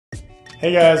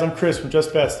Hey guys, I'm Chris from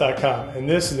JustBats.com, and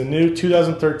this is the new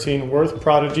 2013 Worth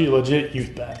Prodigy Legit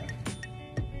Youth Bat.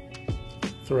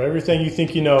 Throw everything you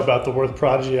think you know about the Worth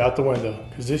Prodigy out the window,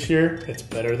 because this year, it's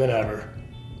better than ever.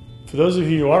 For those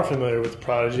of you who aren't familiar with the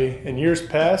Prodigy, in years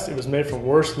past, it was made from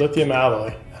Worth's lithium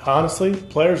alloy. Honestly,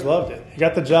 players loved it. It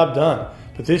got the job done.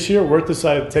 But this year, Worth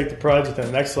decided to take the Prodigy to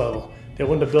the next level. They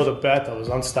wanted to build a bat that was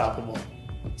unstoppable.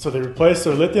 So they replaced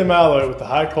their lithium alloy with the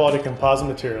high-quality composite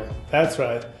material. That's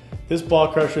right. This ball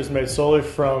crusher is made solely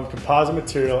from composite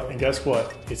material, and guess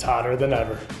what? It's hotter than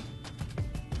ever.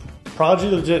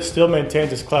 Prodigy Legit still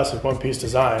maintains its classic one-piece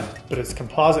design, but its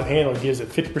composite handle gives it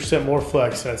 50% more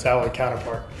flex than its alloy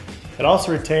counterpart. It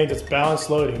also retains its balanced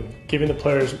loading, giving the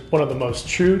players one of the most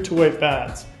true-to-weight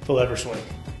bats they'll ever swing.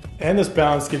 And this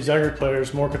balance gives younger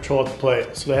players more control at the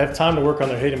plate, so they have time to work on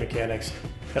their hitting mechanics.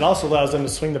 It also allows them to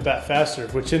swing the bat faster,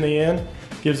 which in the end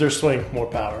gives their swing more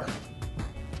power.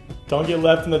 Don't get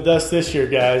left in the dust this year,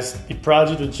 guys. The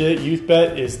Prodigy Legit Youth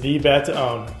Bat is the bat to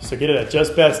own. So get it at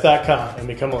JustBats.com and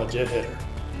become a legit hitter.